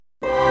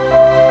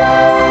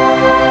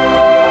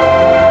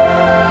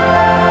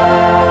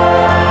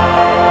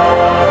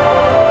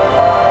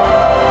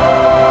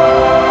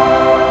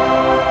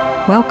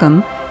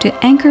Welcome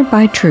to Anchored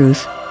by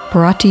Truth,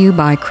 brought to you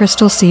by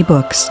Crystal C.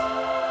 Books.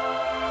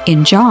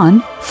 In John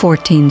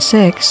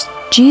 14:6,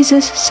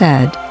 Jesus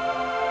said,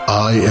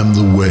 I am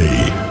the way,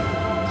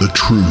 the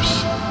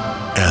truth,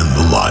 and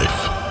the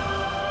life.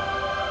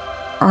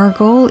 Our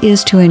goal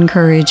is to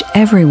encourage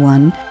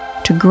everyone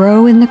to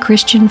grow in the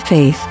Christian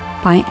faith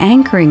by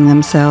anchoring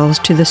themselves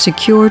to the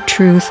secure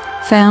truth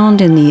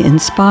found in the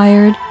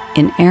inspired,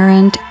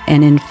 inerrant,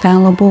 and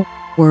infallible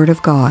Word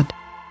of God.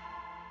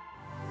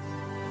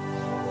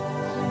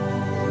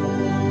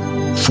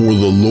 For the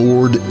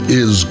Lord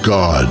is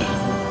God,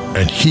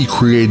 and He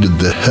created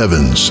the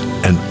heavens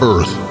and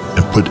earth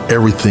and put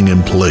everything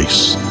in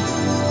place.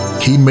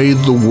 He made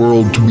the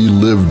world to be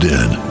lived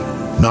in,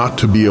 not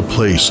to be a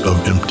place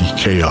of empty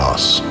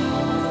chaos.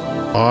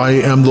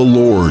 I am the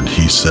Lord,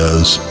 He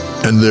says,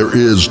 and there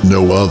is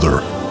no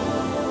other.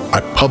 I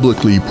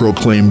publicly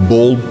proclaim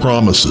bold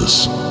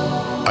promises.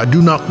 I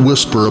do not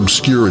whisper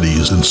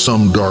obscurities in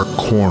some dark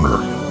corner.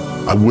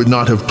 I would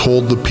not have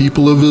told the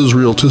people of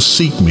Israel to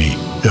seek me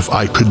if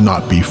I could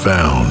not be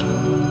found.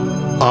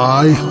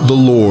 I, the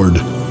Lord,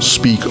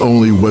 speak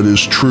only what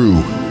is true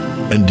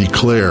and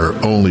declare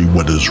only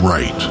what is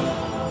right.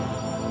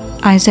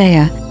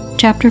 Isaiah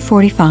chapter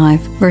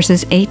 45,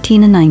 verses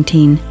 18 and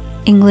 19,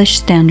 English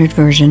Standard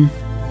Version.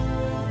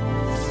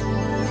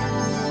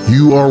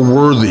 You are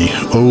worthy,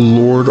 O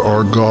Lord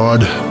our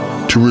God,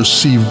 to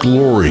receive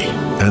glory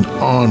and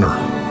honor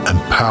and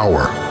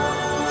power.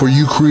 For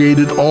you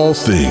created all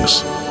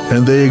things,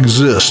 and they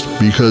exist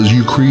because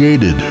you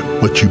created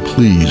what you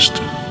pleased.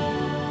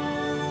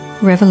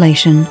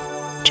 Revelation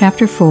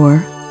chapter 4,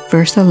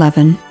 verse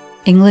 11,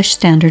 English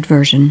Standard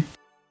Version.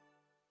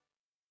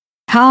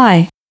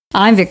 Hi,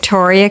 I'm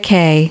Victoria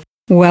Kay.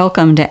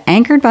 Welcome to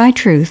Anchored by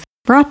Truth,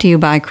 brought to you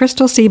by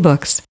Crystal C.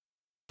 Books.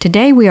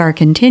 Today we are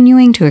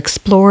continuing to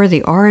explore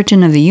the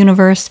origin of the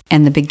universe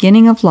and the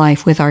beginning of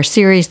life with our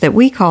series that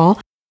we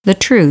call The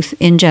Truth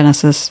in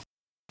Genesis.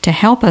 To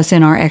help us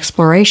in our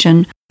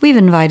exploration, we've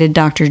invited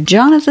Dr.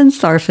 Jonathan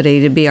Sarfati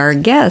to be our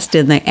guest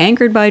in the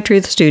Anchored by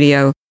Truth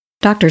studio.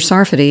 Dr.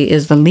 Sarfati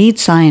is the lead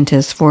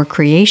scientist for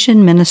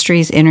Creation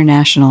Ministries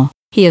International.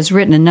 He has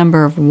written a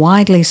number of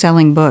widely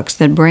selling books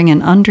that bring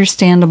an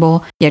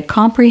understandable yet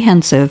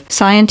comprehensive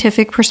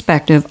scientific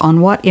perspective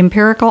on what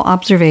empirical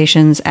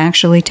observations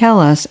actually tell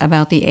us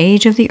about the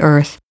age of the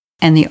earth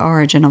and the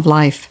origin of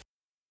life.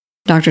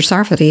 Dr.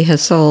 Sarfati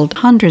has sold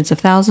hundreds of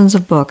thousands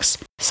of books,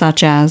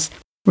 such as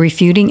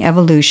Refuting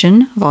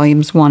Evolution,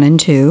 Volumes 1 and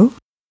 2,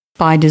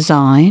 By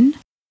Design,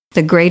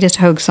 The Greatest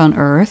Hoax on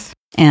Earth,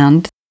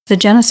 and The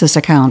Genesis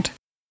Account.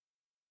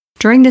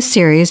 During this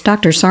series,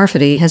 Dr.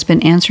 Sarfati has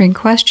been answering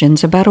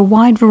questions about a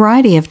wide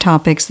variety of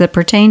topics that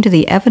pertain to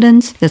the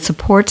evidence that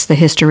supports the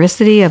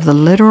historicity of the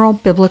literal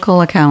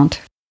biblical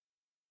account.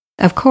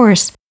 Of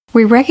course,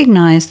 we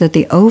recognize that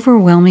the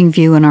overwhelming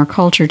view in our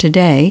culture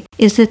today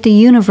is that the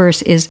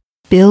universe is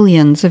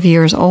billions of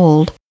years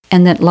old,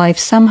 and that life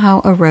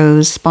somehow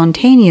arose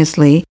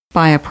spontaneously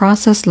by a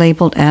process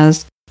labeled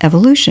as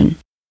evolution.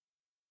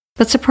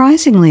 But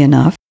surprisingly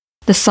enough,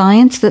 the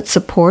science that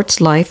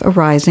supports life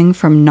arising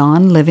from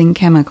non-living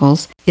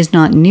chemicals is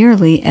not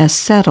nearly as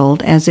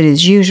settled as it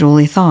is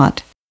usually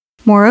thought.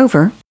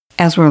 Moreover,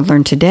 as we'll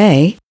learn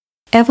today,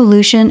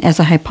 evolution as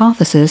a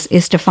hypothesis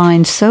is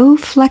defined so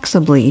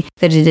flexibly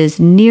that it is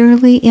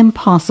nearly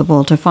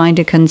impossible to find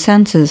a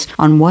consensus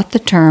on what the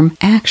term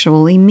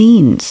actually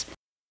means.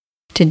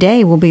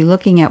 Today we'll be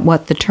looking at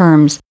what the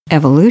terms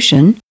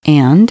evolution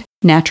and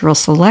natural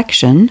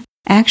selection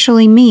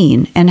actually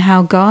mean and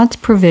how God's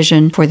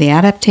provision for the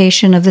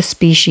adaptation of the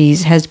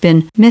species has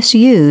been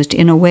misused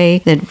in a way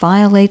that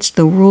violates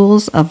the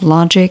rules of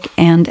logic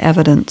and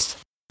evidence.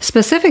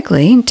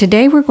 Specifically,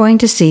 today we're going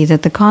to see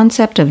that the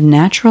concept of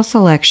natural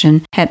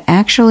selection had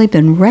actually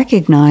been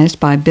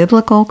recognized by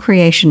biblical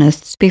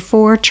creationists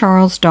before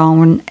Charles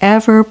Darwin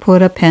ever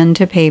put a pen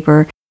to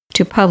paper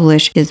to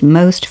publish his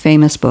most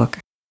famous book.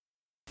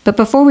 But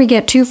before we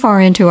get too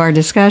far into our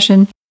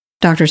discussion,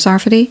 Dr.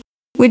 Sarfati,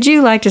 would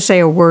you like to say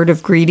a word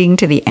of greeting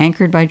to the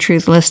Anchored by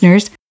Truth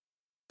listeners?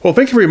 Well,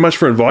 thank you very much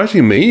for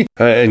inviting me,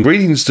 and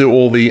greetings to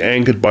all the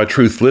Anchored by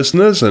Truth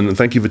listeners, and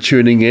thank you for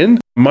tuning in.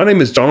 My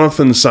name is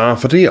Jonathan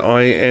Sarfati.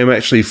 I am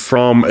actually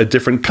from a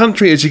different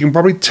country, as you can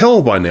probably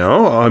tell by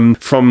now. I'm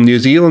from New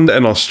Zealand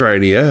and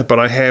Australia, but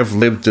I have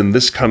lived in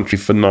this country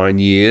for 9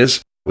 years.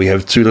 We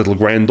have 2 little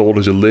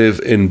granddaughters who live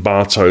in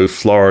Bartow,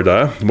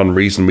 Florida. One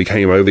reason we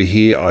came over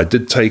here, I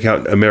did take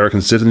out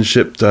American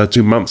citizenship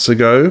 2 months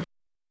ago.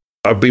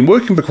 I've been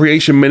working for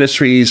Creation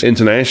Ministries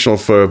International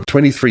for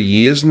 23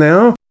 years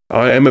now.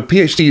 I am a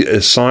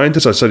PhD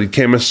scientist. I studied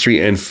chemistry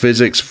and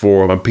physics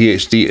for my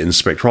PhD in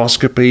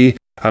spectroscopy.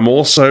 I'm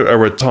also a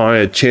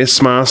retired chess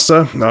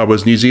master. I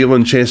was New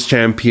Zealand chess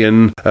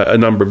champion a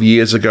number of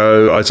years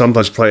ago. I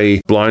sometimes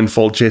play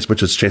blindfold chess,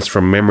 which is chess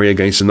from memory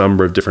against a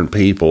number of different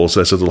people.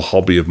 So that's a little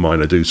hobby of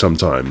mine I do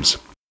sometimes.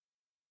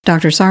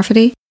 Dr.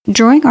 Sarfati,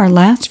 during our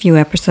last few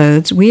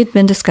episodes, we had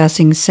been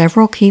discussing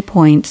several key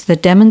points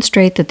that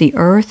demonstrate that the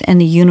Earth and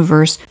the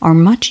universe are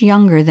much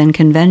younger than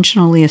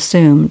conventionally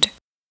assumed.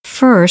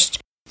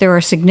 First, there are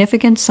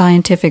significant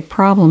scientific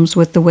problems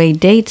with the way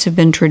dates have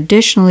been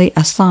traditionally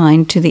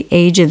assigned to the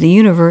age of the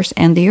universe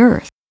and the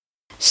Earth.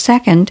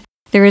 Second,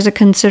 there is a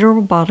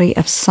considerable body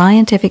of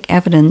scientific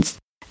evidence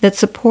that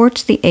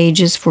supports the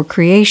ages for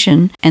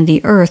creation and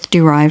the Earth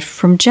derived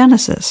from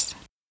Genesis.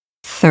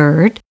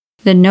 Third,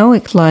 the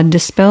Noahic flood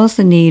dispels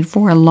the need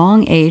for a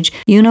long-age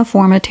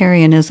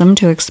uniformitarianism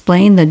to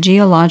explain the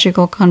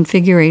geological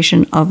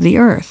configuration of the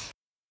Earth.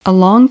 A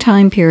long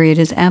time period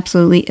is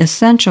absolutely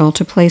essential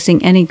to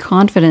placing any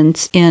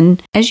confidence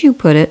in, as you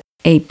put it,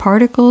 a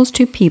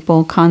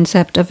particles-to-people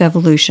concept of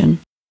evolution.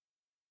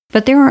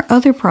 But there are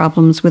other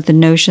problems with the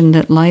notion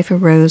that life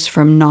arose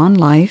from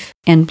non-life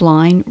and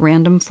blind,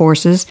 random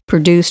forces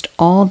produced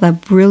all the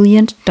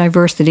brilliant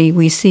diversity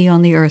we see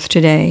on the Earth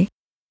today.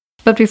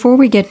 But before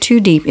we get too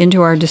deep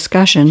into our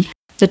discussion,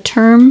 the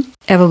term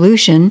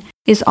evolution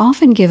is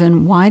often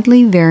given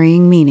widely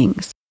varying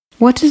meanings.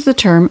 What does the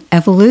term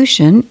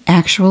evolution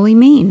actually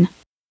mean?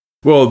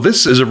 Well,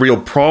 this is a real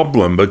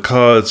problem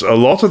because a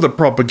lot of the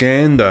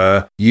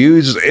propaganda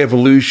uses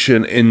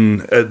evolution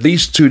in at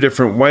least two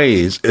different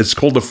ways. It's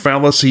called the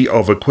fallacy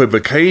of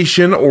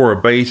equivocation or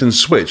a bait and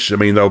switch. I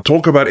mean, they'll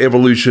talk about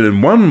evolution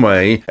in one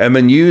way and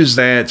then use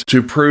that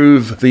to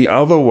prove the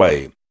other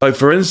way. Like,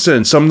 for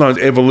instance, sometimes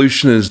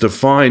evolution is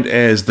defined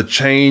as the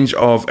change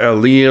of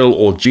allele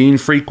or gene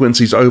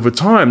frequencies over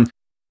time.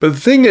 But the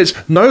thing is,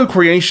 no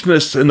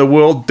creationist in the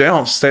world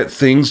doubts that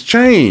things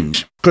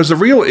change. Because the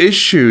real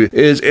issue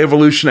is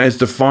evolution as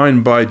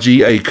defined by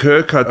G.A.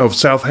 Kirkut of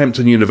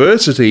Southampton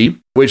University,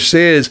 which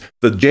says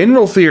the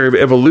general theory of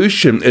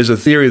evolution is a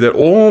theory that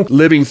all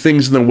living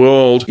things in the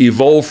world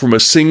evolved from a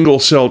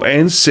single-celled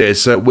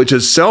ancestor, which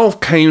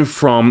itself came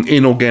from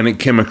inorganic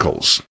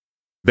chemicals.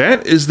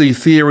 That is the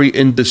theory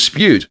in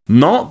dispute.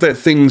 Not that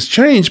things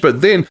change,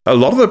 but then a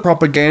lot of the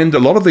propaganda, a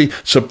lot of the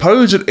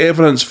supposed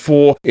evidence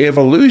for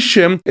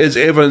evolution is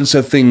evidence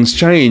that things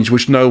change,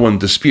 which no one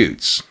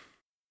disputes.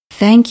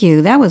 Thank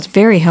you. That was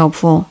very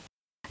helpful.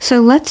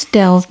 So let's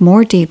delve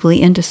more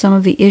deeply into some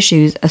of the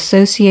issues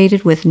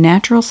associated with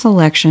natural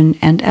selection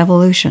and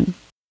evolution.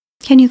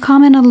 Can you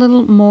comment a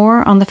little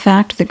more on the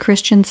fact that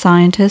Christian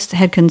scientists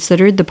had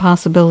considered the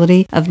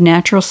possibility of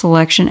natural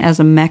selection as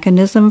a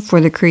mechanism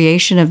for the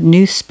creation of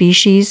new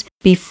species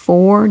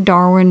before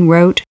Darwin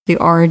wrote The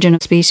Origin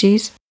of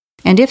Species?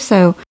 And if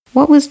so,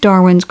 what was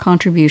Darwin's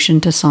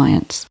contribution to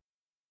science?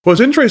 Well, it's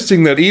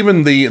interesting that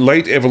even the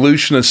late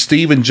evolutionist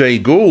Stephen Jay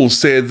Gould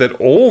said that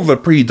all the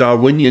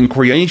pre-Darwinian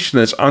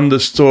creationists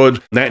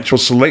understood natural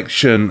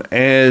selection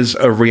as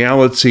a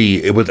reality.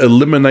 It would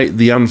eliminate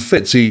the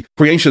unfit. See,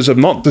 creationists have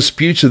not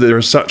disputed there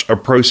is such a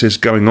process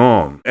going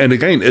on. And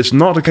again, it's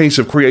not a case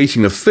of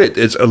creating a fit,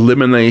 it's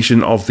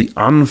elimination of the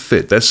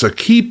unfit. That's a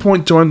key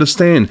point to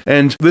understand.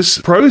 And this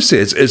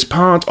process is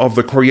part of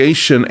the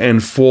creation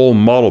and fall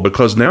model,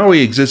 because now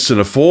we exist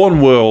in a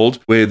fallen world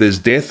where there's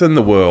death in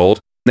the world.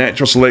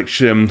 Natural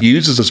selection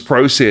uses this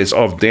process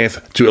of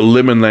death to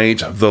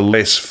eliminate the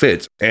less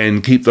fit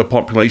and keep the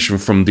population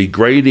from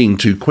degrading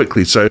too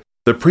quickly. So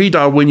the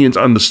pre-Darwinians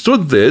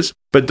understood this,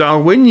 but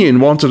Darwinian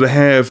wanted to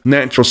have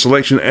natural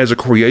selection as a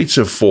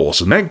creative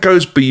force, and that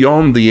goes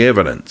beyond the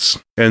evidence.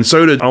 And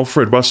so did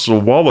Alfred Russel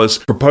Wallace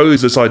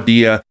propose this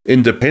idea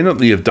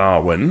independently of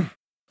Darwin.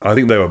 I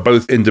think they were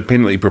both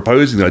independently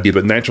proposing the idea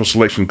that natural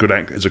selection could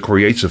act as a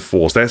creative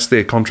force. That's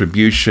their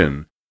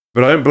contribution.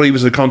 But I don't believe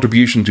it's a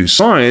contribution to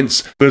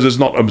science because it's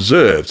not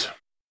observed.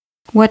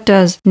 What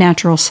does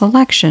natural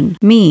selection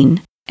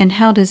mean, and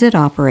how does it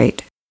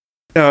operate?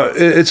 Now,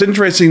 it's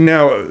interesting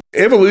now,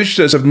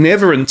 evolutionists have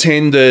never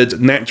intended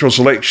natural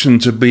selection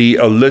to be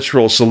a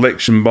literal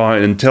selection by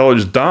an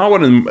intelligence.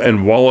 Darwin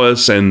and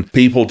Wallace and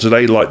people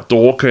today like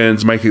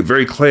Dawkins make it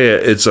very clear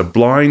it's a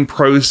blind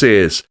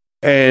process.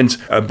 And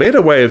a better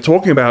way of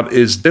talking about it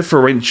is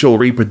differential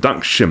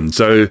reproduction.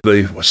 So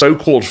the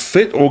so-called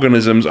fit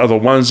organisms are the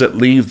ones that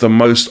leave the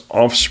most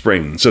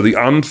offspring. So the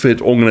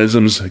unfit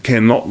organisms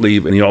cannot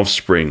leave any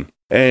offspring.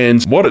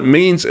 And what it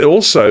means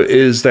also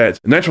is that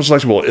natural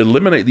selection will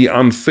eliminate the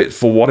unfit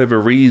for whatever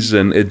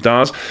reason it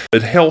does.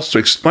 It helps to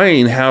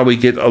explain how we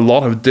get a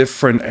lot of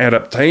different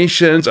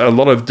adaptations, a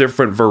lot of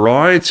different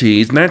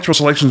varieties. Natural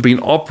selection has been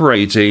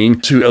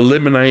operating to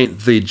eliminate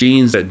the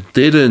genes that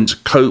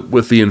didn't cope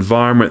with the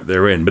environment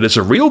they're in. But it's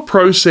a real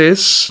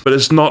process, but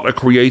it's not a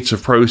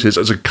creative process,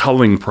 it's a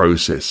culling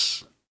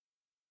process.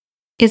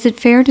 Is it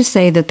fair to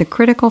say that the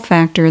critical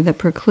factor that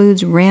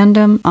precludes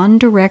random,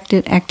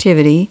 undirected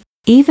activity,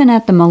 even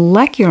at the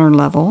molecular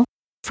level,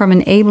 from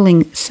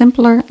enabling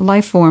simpler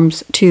life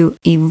forms to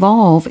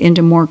evolve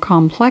into more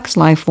complex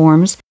life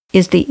forms,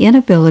 is the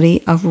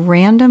inability of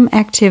random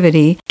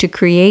activity to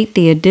create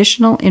the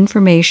additional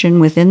information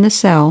within the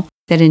cell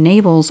that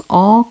enables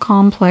all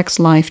complex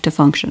life to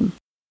function?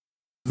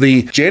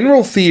 The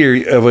general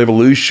theory of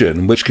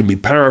evolution, which can be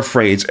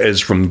paraphrased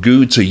as from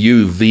goo to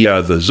you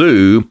via the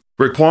zoo,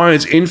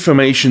 requires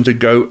information to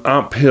go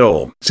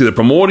uphill. See, the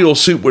primordial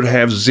soup would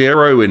have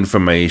zero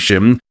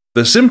information.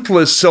 The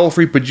simplest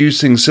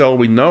self-reproducing cell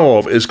we know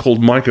of is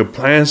called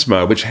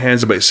mycoplasma, which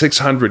has about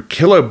 600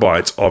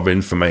 kilobytes of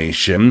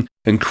information.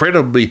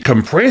 incredibly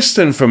compressed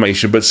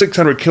information, but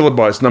 600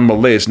 kilobytes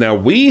nonetheless. Now,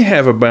 we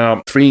have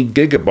about 3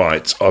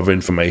 gigabytes of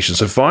information,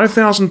 so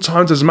 5,000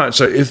 times as much.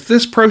 So if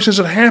this process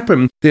had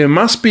happened, there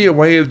must be a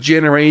way of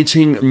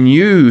generating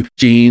new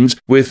genes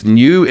with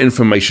new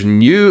information,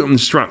 new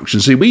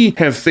instructions. See, we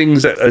have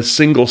things that a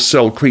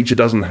single-celled creature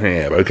doesn't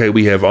have. Okay,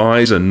 we have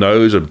eyes, a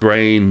nose, a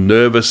brain,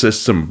 nervous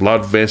system,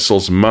 blood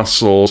vessels,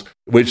 muscles,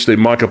 which the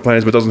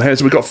mycoplasma doesn't have.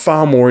 So we've got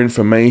far more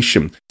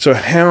information. So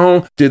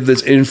how did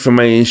this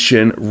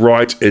information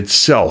write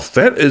itself?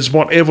 That is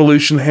what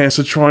evolution has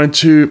to try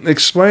to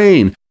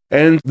explain.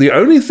 And the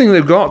only thing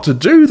they've got to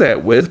do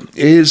that with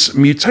is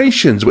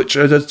mutations, which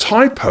are a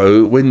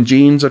typo when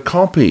genes are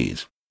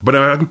copied. But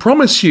I can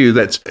promise you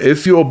that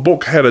if your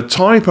book had a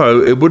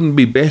typo, it wouldn't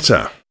be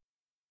better.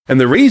 And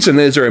the reason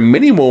is there are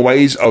many more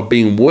ways of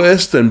being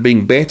worse than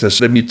being better.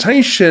 So the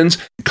mutations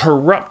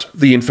corrupt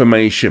the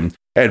information.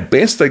 At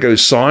best, they go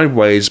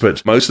sideways,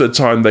 but most of the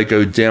time they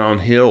go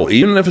downhill.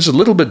 Even if it's a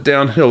little bit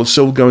downhill, it's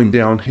still going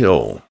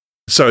downhill.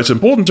 So it's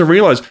important to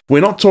realize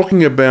we're not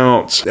talking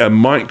about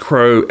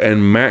micro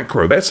and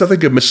macro. That's, I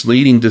think, a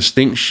misleading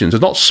distinction. It's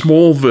not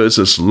small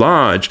versus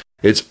large.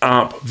 It's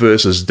up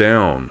versus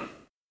down.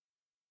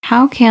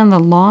 How can the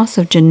loss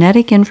of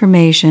genetic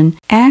information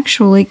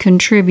actually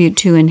contribute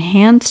to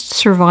enhanced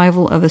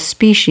survival of a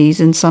species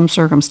in some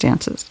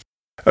circumstances?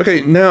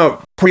 Okay,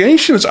 now,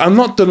 creationists are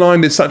not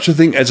denying there's such a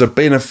thing as a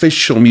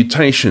beneficial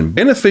mutation.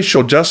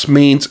 Beneficial just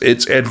means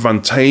it's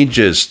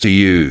advantageous to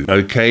you,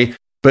 okay?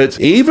 But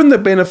even the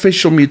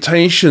beneficial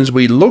mutations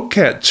we look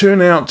at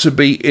turn out to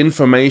be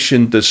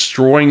information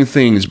destroying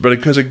things,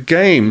 because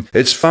again,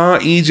 it's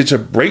far easier to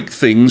break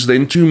things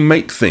than to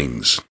make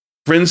things.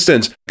 For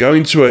instance,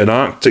 going to an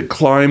Arctic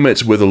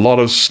climate with a lot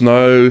of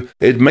snow,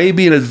 it may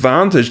be an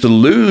advantage to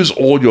lose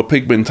all your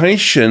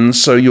pigmentation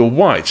so you're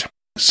white.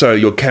 So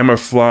you're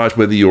camouflaged,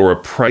 whether you're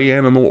a prey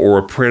animal or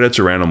a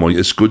predator animal,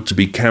 it's good to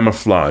be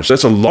camouflaged.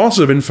 That's a loss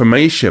of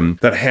information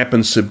that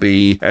happens to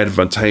be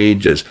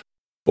advantageous.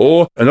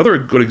 Or another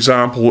good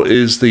example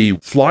is the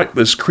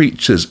flightless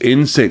creatures,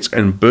 insects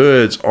and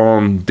birds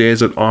on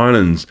desert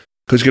islands.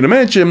 Because you can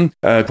imagine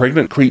a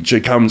pregnant creature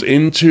comes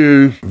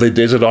into the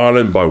desert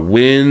island by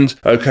wind,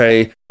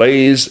 okay,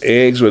 lays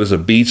eggs, whether it's a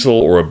beetle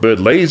or a bird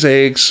lays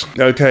eggs,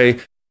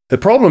 okay. The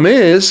problem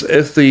is,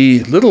 if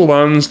the little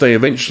ones, they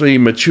eventually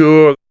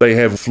mature, they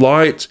have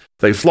flight,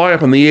 they fly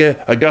up in the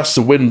air, a gust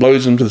of wind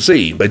blows them to the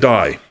sea, they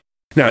die.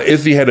 Now,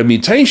 if you had a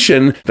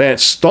mutation that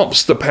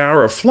stops the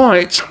power of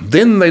flight,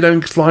 then they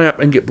don't fly up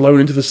and get blown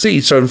into the sea.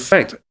 So in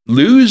fact,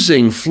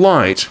 losing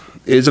flight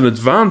is an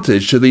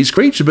advantage to these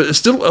creatures, but it's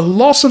still a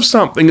loss of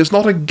something, it's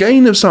not a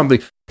gain of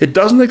something. It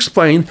doesn't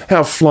explain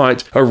how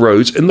flight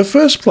arose in the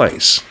first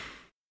place.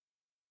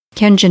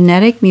 Can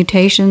genetic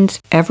mutations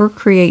ever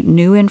create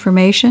new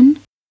information?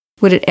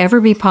 Would it ever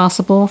be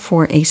possible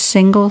for a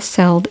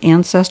single-celled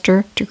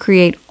ancestor to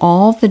create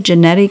all the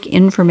genetic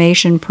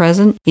information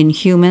present in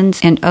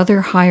humans and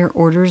other higher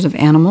orders of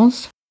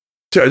animals?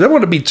 So I don't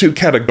want to be too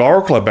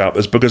categorical about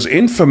this because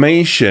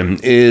information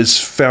is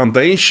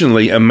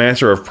foundationally a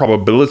matter of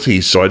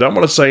probability. So I don't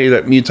want to say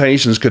that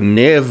mutations can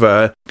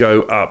never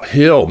go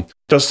uphill.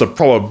 Just the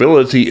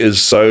probability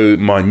is so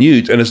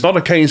minute, and it's not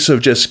a case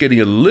of just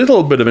getting a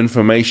little bit of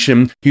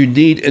information. You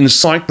need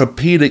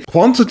encyclopedic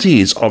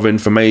quantities of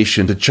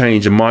information to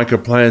change a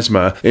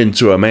mycoplasma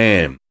into a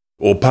man,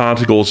 or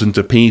particles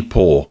into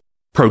people,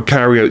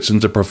 prokaryotes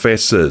into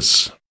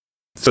professors.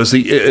 So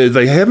see,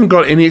 they haven't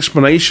got any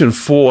explanation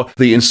for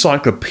the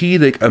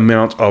encyclopedic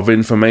amount of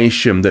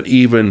information that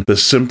even the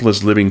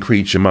simplest living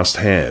creature must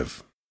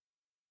have.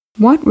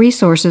 What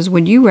resources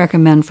would you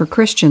recommend for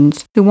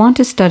Christians who want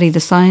to study the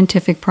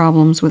scientific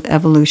problems with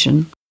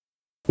evolution?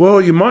 Well,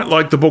 you might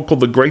like the book called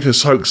The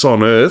Greatest Hoax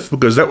on Earth,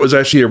 because that was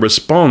actually a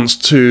response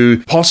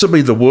to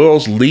possibly the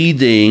world's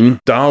leading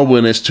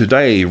Darwinist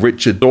today,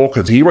 Richard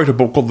Dawkins. He wrote a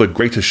book called The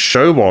Greatest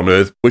Show on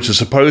Earth, which is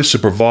supposed to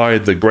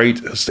provide the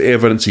greatest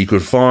evidence he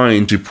could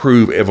find to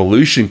prove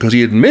evolution, because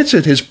he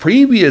admitted his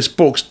previous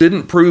books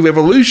didn't prove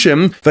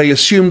evolution, they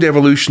assumed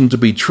evolution to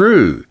be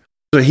true.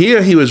 So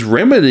here he was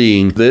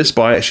remedying this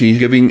by actually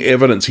giving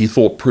evidence he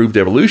thought proved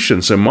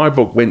evolution. So my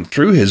book went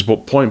through his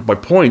book point by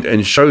point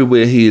and showed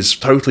where he is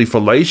totally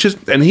fallacious.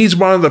 And he's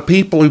one of the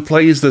people who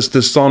plays this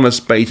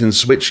dishonest bait and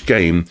switch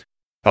game.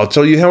 I'll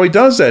tell you how he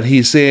does that.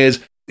 He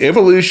says,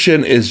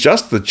 evolution is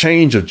just the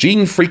change of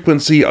gene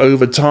frequency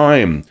over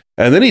time.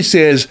 And then he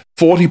says,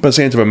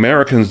 40% of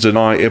Americans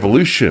deny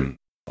evolution.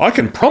 I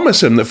can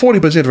promise him that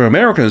 40% of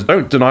Americans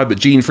don't deny that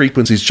gene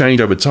frequencies change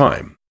over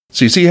time.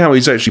 So you see how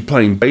he's actually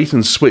playing bait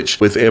and switch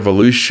with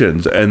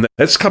evolution, and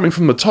that's coming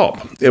from the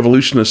top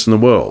evolutionists in the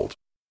world.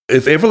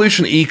 If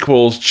evolution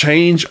equals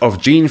change of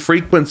gene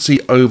frequency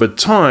over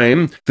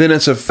time, then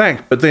it's a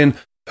fact. But then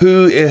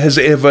who has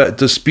ever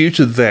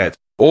disputed that?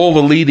 All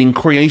the leading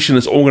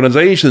creationist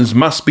organizations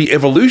must be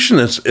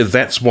evolutionists if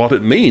that's what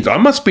it means. I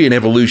must be an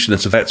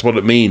evolutionist if that's what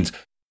it means.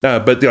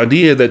 But the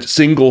idea that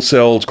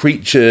single-celled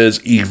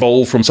creatures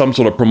evolve from some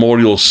sort of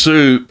primordial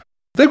soup,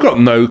 they've got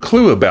no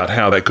clue about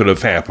how that could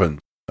have happened.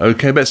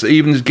 Okay, that's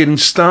even getting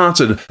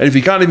started. And if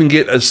you can't even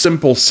get a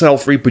simple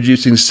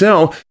self-reproducing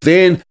cell,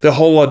 then the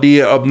whole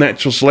idea of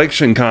natural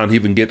selection can't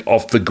even get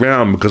off the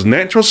ground, because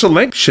natural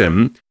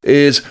selection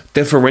is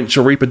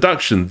differential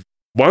reproduction.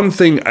 One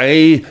thing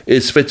A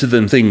is fitter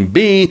than thing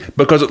B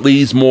because it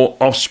leaves more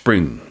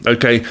offspring.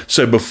 Okay,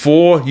 so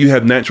before you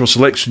have natural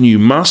selection, you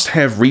must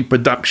have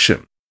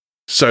reproduction.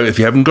 So if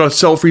you haven't got a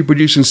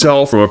self-reproducing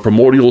cell from a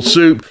primordial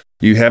soup,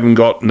 you haven't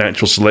got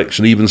natural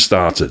selection even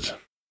started.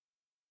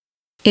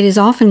 It is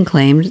often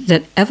claimed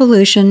that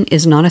evolution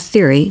is not a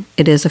theory,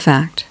 it is a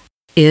fact.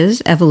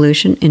 Is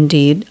evolution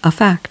indeed a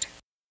fact?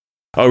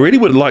 I really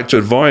would like to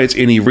advise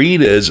any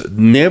readers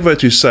never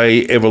to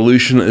say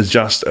evolution is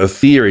just a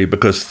theory,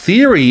 because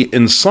theory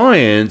in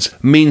science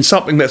means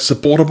something that's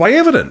supported by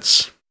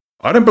evidence.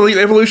 I don't believe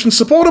evolution is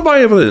supported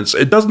by evidence.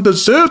 It doesn't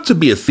deserve to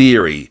be a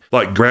theory,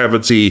 like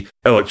gravity,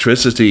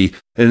 electricity.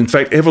 In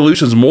fact,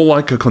 evolution is more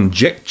like a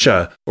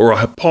conjecture or a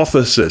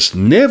hypothesis,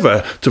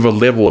 never to the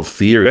level of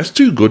theory. That's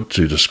too good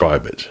to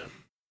describe it.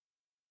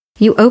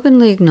 You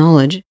openly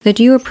acknowledge that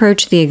you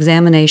approach the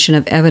examination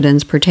of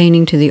evidence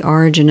pertaining to the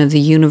origin of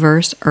the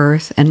universe,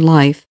 earth, and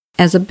life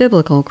as a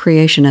biblical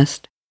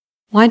creationist.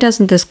 Why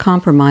doesn't this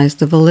compromise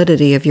the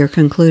validity of your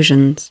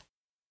conclusions?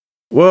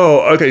 Well,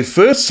 okay,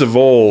 first of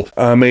all,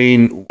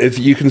 if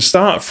you can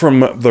start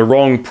from the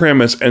wrong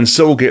premise and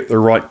still get the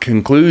right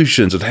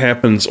conclusions, it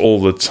happens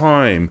all the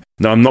time.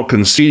 Now, I'm not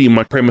conceding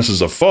my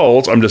premises are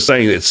false. I'm just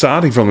saying that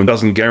starting from them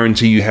doesn't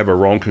guarantee you have a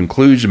wrong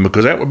conclusion,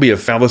 because that would be a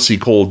fallacy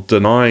called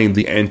denying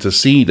the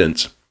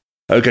antecedent.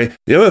 Okay,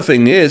 the other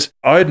thing is,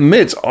 I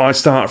admit I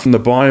start from the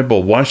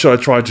Bible. Why should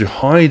I try to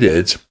hide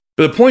it?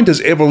 But the point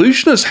is,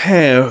 evolutionists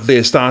have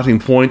their starting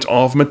point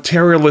of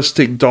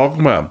materialistic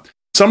dogma.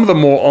 Some of the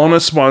more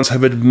honest ones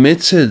have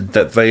admitted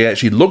that they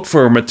actually look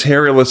for a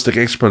materialistic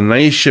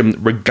explanation,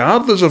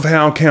 regardless of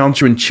how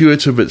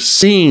counterintuitive it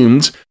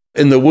seems.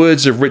 In the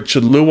words of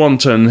Richard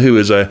Lewontin, who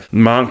is a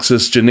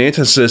Marxist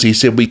geneticist, he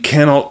said, "We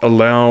cannot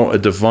allow a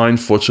divine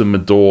foot in the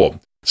door."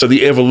 So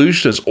the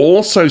evolutionists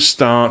also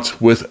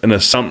start with an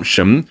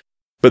assumption,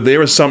 but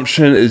their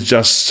assumption is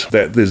just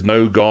that there's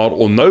no God,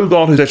 or no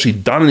God who's actually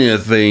done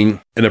anything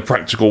in a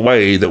practical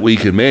way that we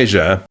can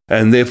measure,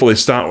 and therefore they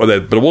start with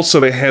that. But also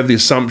they have the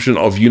assumption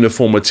of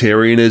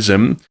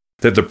uniformitarianism,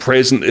 that the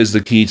present is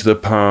the key to the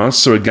past.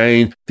 So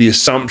again, the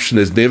assumption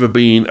there's never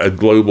been a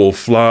global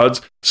flood.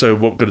 So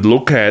what we're going to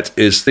look at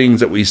is things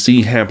that we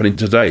see happening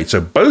today.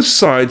 So both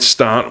sides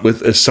start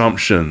with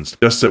assumptions,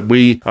 just that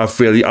we are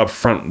fairly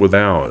upfront with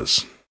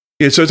ours.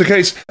 Yeah, so it's a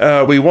case,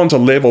 we want a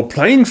level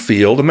playing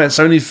field, and that's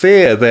only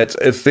fair that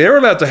if they're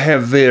allowed to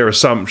have their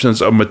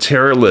assumptions of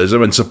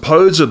materialism and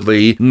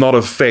supposedly not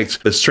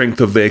affect the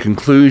strength of their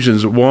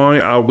conclusions, why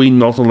are we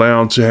not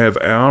allowed to have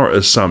our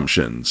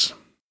assumptions?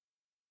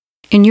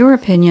 In your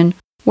opinion,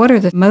 what are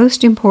the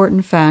most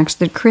important facts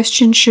that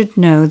Christians should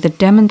know that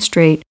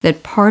demonstrate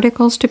that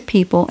particles to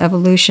people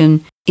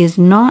evolution is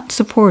not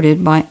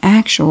supported by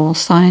actual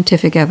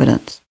scientific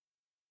evidence?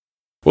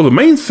 Well, the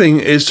main thing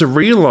is to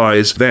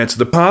realize that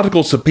the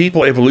particles to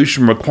people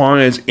evolution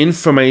requires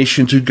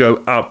information to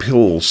go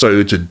uphill.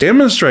 So to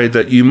demonstrate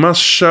that, you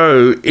must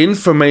show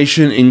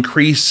information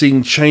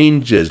increasing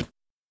changes.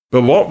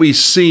 But what we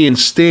see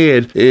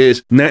instead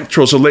is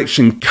natural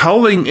selection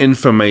culling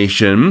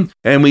information,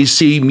 and we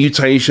see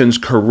mutations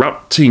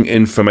corrupting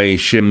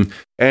information.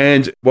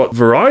 And what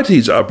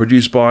varieties are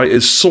produced by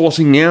is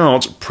sorting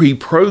out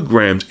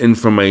pre-programmed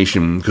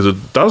information, because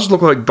it does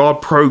look like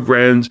God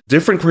programmed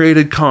different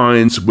created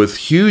kinds with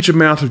huge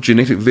amount of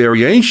genetic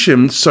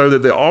variation so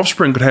that their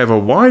offspring could have a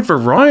wide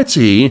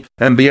variety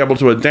and be able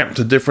to adapt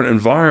to different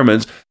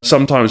environments,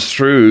 sometimes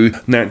through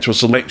natural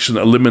selection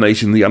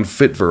eliminating the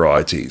unfit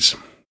varieties.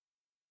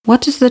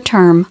 What does the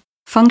term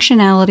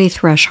functionality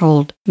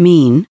threshold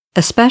mean,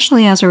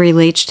 especially as it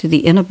relates to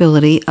the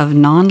inability of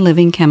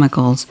non-living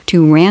chemicals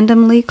to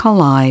randomly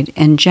collide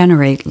and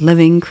generate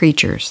living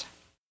creatures?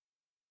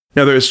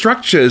 Now, there are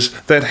structures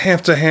that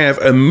have to have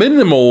a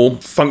minimal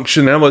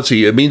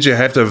functionality. It means you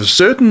have to have a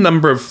certain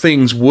number of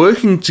things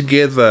working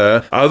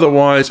together,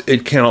 otherwise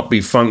it cannot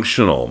be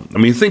functional. I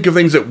mean, think of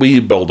things that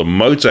we build. A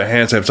motor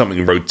has to have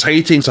something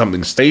rotating,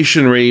 something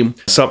stationary,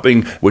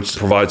 something which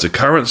provides a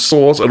current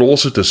source, and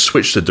also to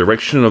switch the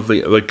direction of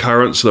the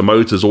current, so the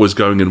motor is always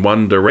going in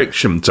one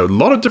direction. So a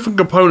lot of different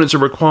components are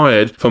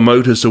required for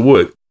motors to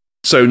work.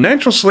 So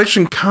natural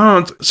selection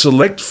can't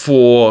select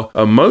for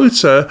a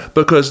motor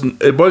because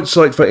it won't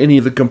select for any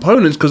of the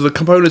components, because the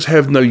components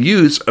have no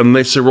use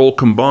unless they're all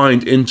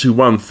combined into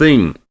one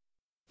thing.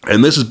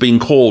 And this is being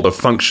called a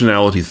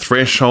functionality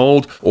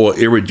threshold or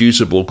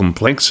irreducible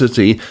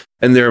complexity.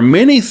 And there are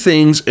many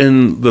things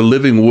in the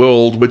living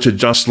world which are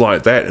just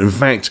like that. In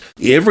fact,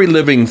 every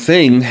living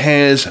thing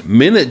has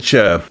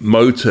miniature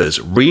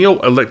motors, real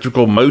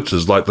electrical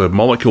motors, like the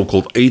molecule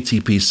called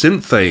ATP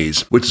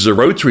synthase, which is a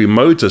rotary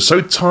motor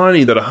so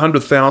tiny that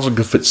 100,000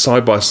 can fit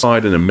side by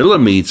side in a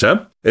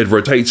millimeter. It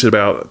rotates at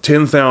about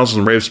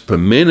 10,000 revs per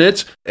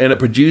minute, and it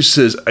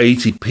produces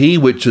ATP,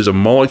 which is a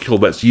molecule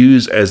that's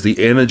used as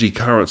the energy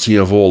currency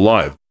of all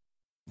life.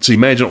 So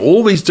imagine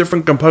all these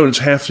different components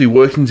have to be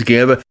working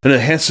together, and it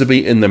has to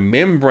be in the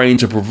membrane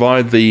to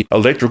provide the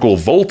electrical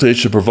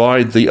voltage, to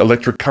provide the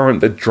electric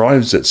current that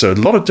drives it. So a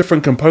lot of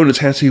different components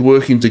have to be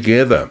working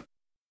together.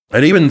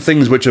 And even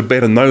things which are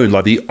better known,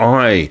 like the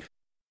eye.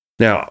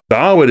 Now,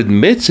 Darwin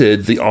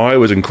admitted the eye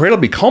was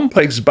incredibly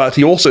complex, but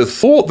he also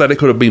thought that it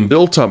could have been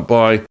built up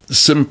by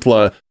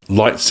simpler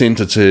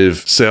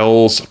light-sensitive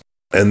cells,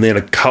 and then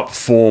a cup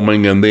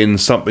forming, and then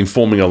something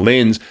forming a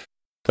lens.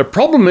 The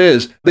problem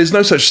is, there's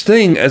no such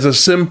thing as a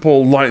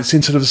simple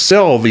light-sensitive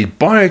cell. The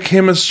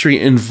biochemistry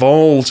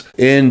involved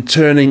in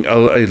turning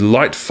a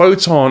light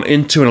photon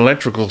into an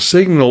electrical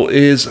signal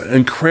is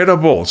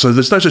incredible. So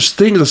there's no such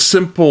thing as a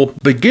simple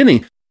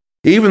beginning.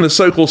 Even the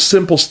so-called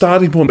simple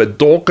starting point that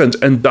Dawkins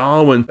and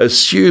Darwin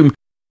assumed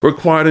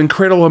required an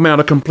incredible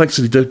amount of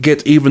complexity to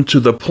get even to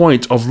the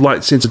point of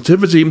light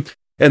sensitivity.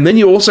 And then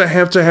you also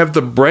have to have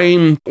the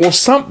brain or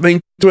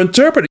something to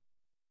interpret it.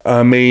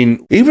 I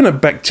mean, even a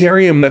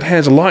bacterium that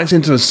has a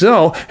light-sensitive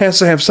cell has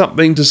to have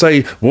something to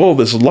say, well,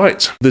 this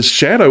light, this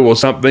shadow or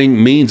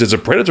something means there's a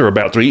predator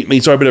about to eat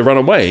me, so I better run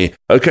away.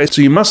 Okay,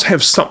 so you must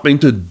have something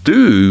to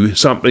do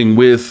something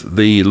with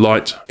the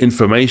light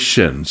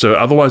information. So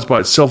otherwise, by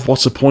itself,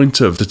 what's the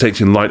point of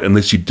detecting light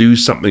unless you do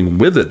something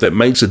with it that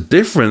makes a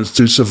difference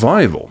to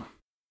survival?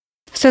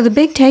 So the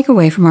big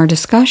takeaway from our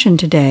discussion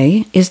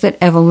today is that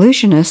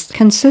evolutionists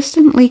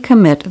consistently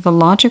commit the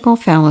logical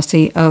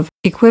fallacy of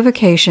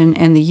equivocation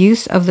and the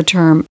use of the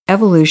term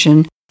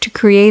evolution to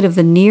create a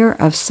veneer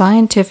of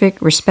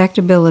scientific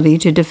respectability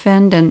to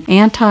defend an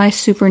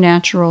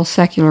anti-supernatural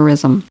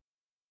secularism.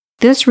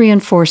 This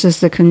reinforces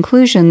the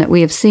conclusion that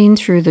we have seen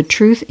through the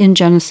Truth in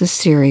Genesis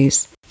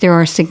series. There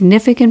are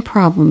significant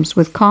problems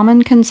with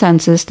common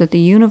consensus that the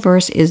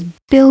universe is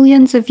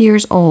billions of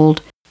years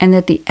old and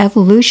that the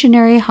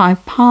evolutionary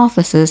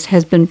hypothesis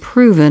has been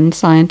proven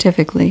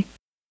scientifically.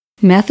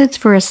 Methods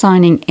for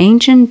assigning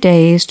ancient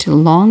days to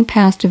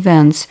long-past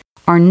events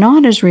are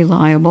not as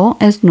reliable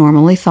as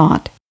normally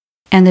thought,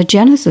 and the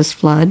Genesis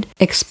flood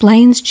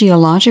explains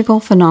geological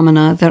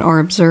phenomena that are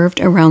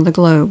observed around the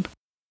globe.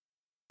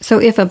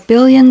 So if a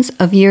billions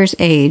of years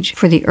age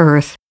for the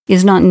Earth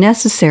is not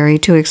necessary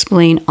to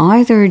explain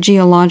either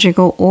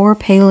geological or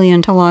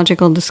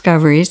paleontological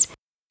discoveries,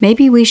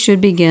 maybe we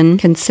should begin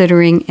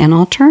considering an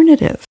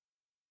alternative.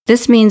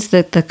 This means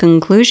that the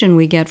conclusion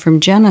we get from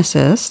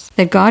Genesis,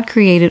 that God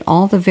created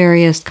all the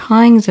various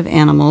kinds of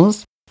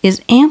animals,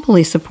 is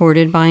amply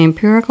supported by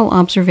empirical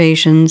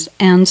observations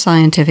and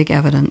scientific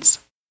evidence.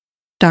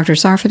 Dr.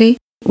 Sarfati,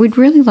 we'd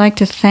really like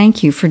to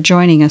thank you for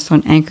joining us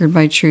on Anchored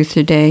by Truth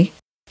today.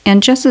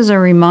 And just as a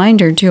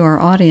reminder to our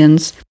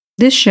audience,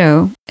 this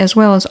show, as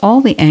well as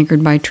all the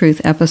Anchored by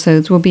Truth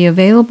episodes, will be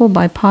available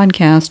by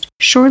podcast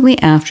shortly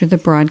after the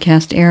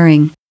broadcast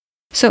airing.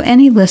 So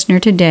any listener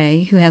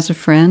today who has a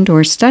friend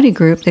or study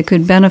group that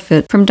could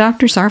benefit from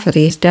Dr.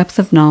 Sarfati's depth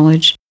of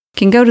knowledge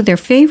can go to their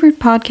favorite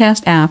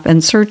podcast app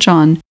and search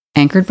on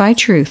Anchored by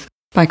Truth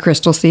by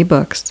Crystal C.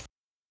 Books.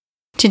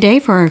 Today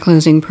for our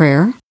closing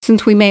prayer,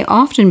 since we may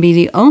often be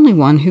the only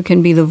one who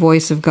can be the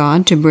voice of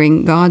God to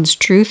bring God's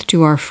truth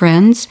to our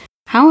friends,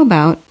 how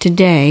about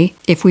today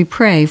if we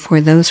pray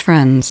for those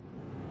friends?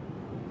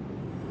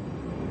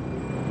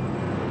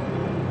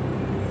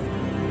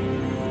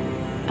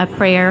 A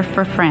prayer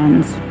for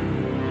friends.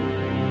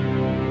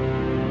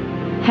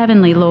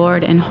 Heavenly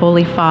Lord and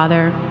Holy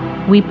Father,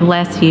 we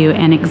bless you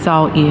and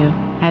exalt you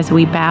as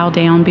we bow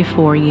down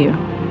before you.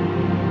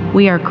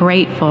 We are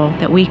grateful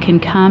that we can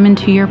come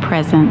into your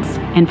presence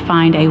and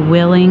find a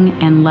willing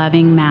and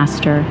loving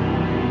Master.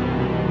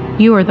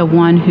 You are the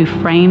one who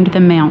framed the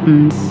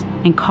mountains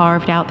and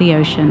carved out the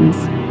oceans.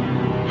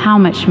 How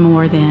much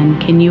more,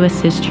 then, can you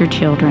assist your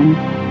children?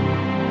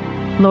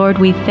 Lord,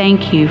 we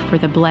thank you for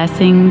the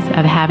blessings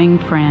of having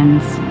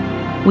friends.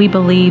 We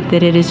believe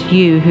that it is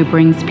you who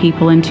brings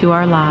people into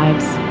our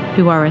lives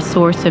who are a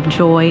source of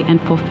joy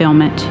and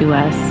fulfillment to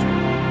us.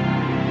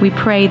 We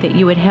pray that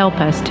you would help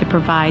us to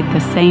provide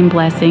the same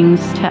blessings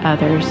to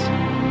others.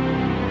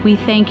 We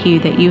thank you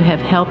that you have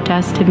helped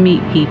us to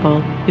meet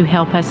people who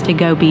help us to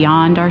go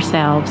beyond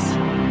ourselves.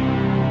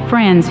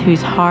 Friends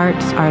whose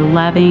hearts are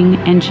loving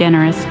and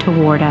generous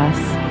toward us,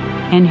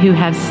 and who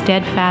have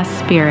steadfast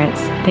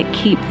spirits that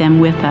keep them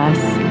with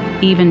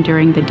us, even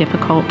during the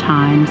difficult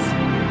times.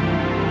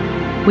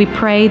 We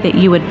pray that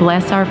you would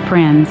bless our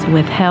friends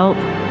with health,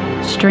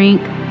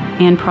 strength,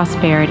 and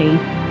prosperity.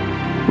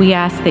 We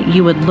ask that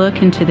you would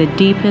look into the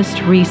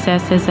deepest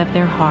recesses of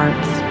their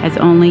hearts, as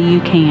only you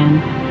can,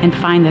 and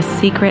find the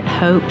secret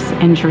hopes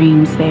and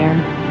dreams there.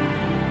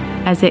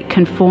 As it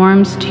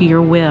conforms to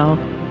your will,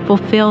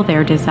 fulfill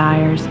their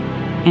desires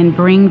and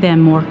bring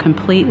them more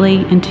completely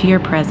into your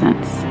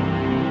presence.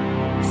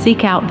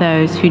 Seek out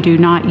those who do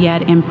not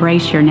yet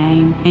embrace your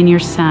name and your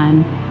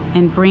Son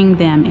and bring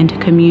them into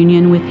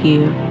communion with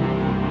you.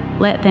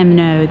 Let them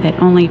know that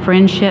only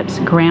friendships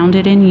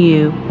grounded in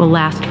you will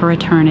last for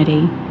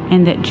eternity,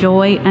 and that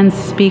joy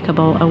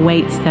unspeakable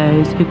awaits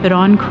those who put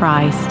on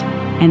Christ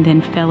and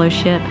then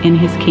fellowship in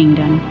his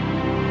kingdom.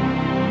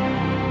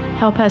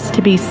 Help us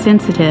to be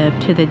sensitive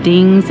to the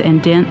dings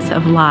and dents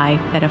of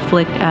life that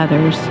afflict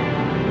others,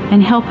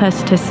 and help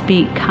us to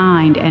speak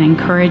kind and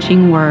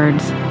encouraging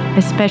words,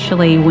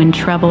 especially when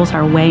troubles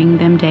are weighing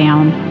them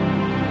down.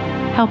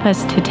 Help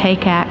us to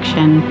take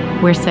action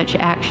where such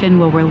action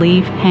will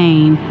relieve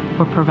pain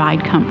or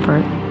provide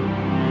comfort.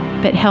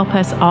 But help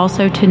us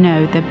also to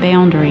know the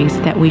boundaries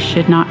that we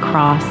should not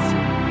cross.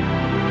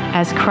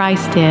 As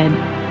Christ did,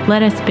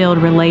 let us build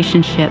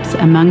relationships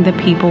among the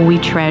people we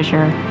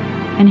treasure,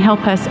 and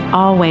help us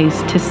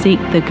always to seek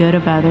the good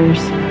of others,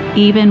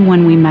 even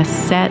when we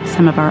must set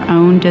some of our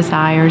own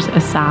desires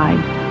aside.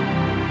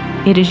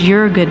 It is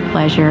your good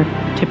pleasure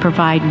to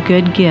provide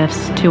good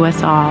gifts to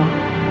us all,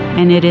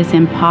 and it is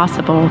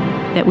impossible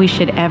that we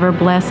should ever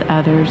bless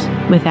others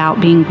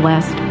without being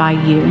blessed by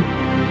you.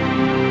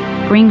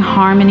 Bring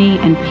harmony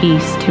and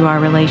peace to our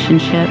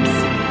relationships.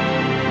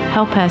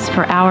 Help us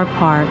for our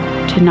part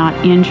to not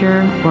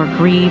injure or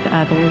grieve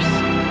others.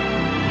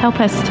 Help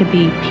us to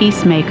be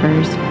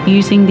peacemakers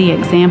using the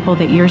example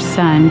that your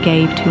Son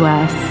gave to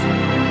us.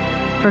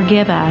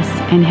 Forgive us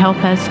and help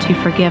us to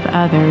forgive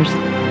others,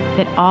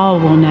 that all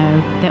will know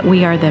that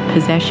we are the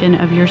possession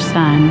of your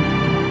Son.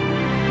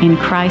 In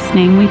Christ's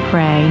name we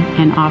pray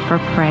and offer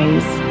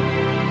praise.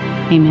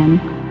 Amen.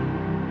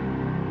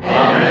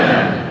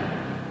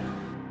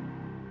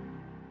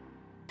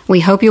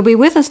 We hope you'll be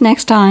with us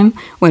next time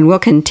when we'll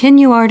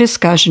continue our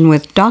discussion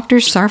with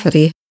Dr.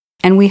 Sarfati,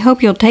 and we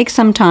hope you'll take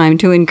some time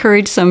to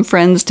encourage some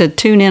friends to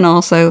tune in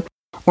also,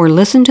 or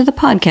listen to the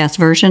podcast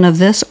version of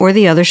this or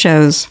the other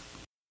shows.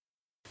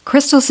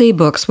 Crystal C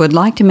Books would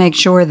like to make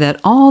sure that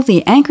all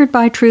the Anchored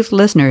by Truth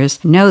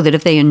listeners know that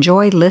if they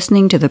enjoy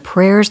listening to the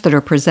prayers that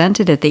are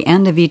presented at the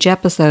end of each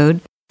episode,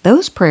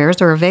 those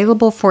prayers are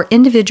available for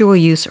individual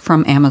use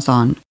from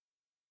Amazon.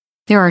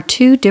 There are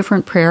 2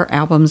 different prayer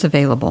albums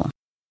available.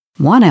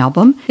 One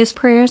album is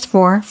Prayers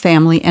for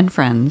Family and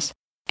Friends,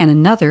 and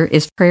another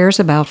is Prayers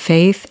about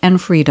Faith and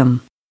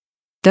Freedom.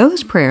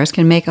 Those prayers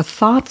can make a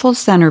thoughtful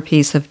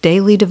centerpiece of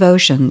daily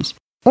devotions,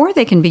 or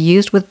they can be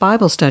used with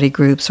Bible study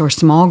groups or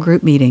small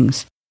group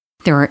meetings.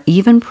 There are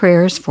even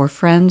prayers for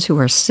friends who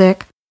are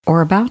sick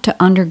or about to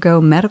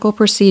undergo medical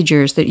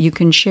procedures that you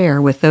can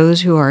share with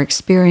those who are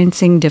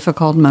experiencing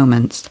difficult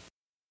moments.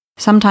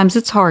 Sometimes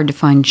it's hard to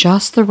find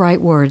just the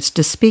right words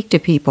to speak to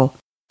people,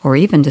 or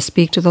even to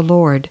speak to the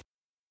Lord.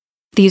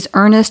 These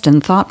earnest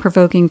and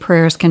thought-provoking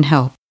prayers can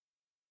help,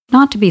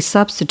 not to be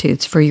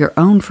substitutes for your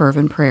own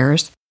fervent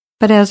prayers,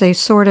 but as a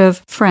sort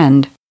of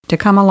friend to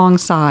come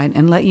alongside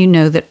and let you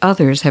know that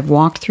others have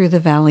walked through the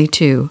valley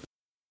too.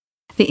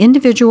 The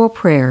individual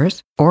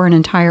prayers, or an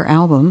entire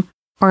album,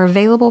 are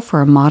available for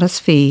a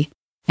modest fee,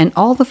 and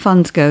all the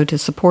funds go to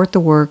support the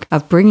work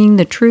of bringing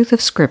the truth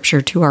of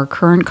Scripture to our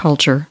current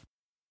culture.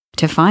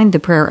 To find the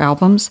prayer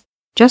albums,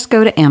 just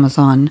go to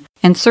Amazon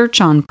and search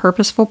on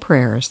Purposeful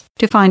Prayers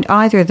to find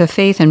either the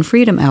Faith and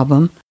Freedom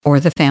album or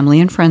the Family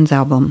and Friends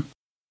album.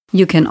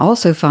 You can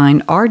also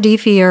find R.D.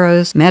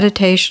 Fierro's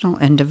meditational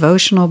and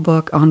devotional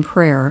book on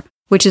prayer,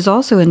 which is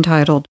also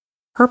entitled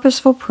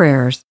Purposeful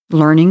Prayers,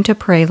 Learning to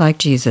Pray Like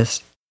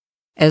Jesus.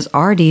 As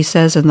R.D.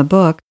 says in the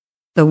book,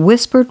 the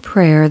whispered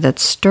prayer that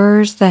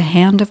stirs the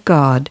hand of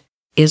God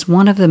is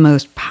one of the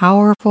most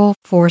powerful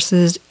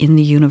forces in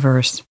the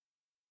universe.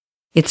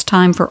 It's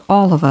time for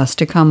all of us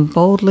to come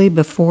boldly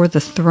before the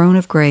throne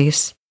of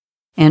grace,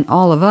 and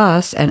all of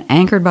us at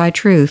Anchored by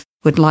Truth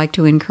would like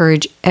to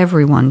encourage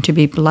everyone to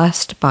be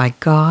blessed by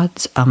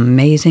God's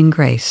amazing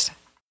grace.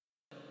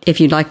 If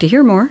you'd like to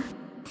hear more,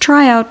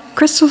 try out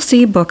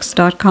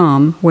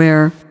crystalcbooks.com,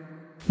 where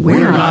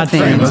we're not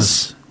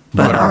famous,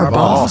 but our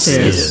boss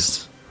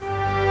is.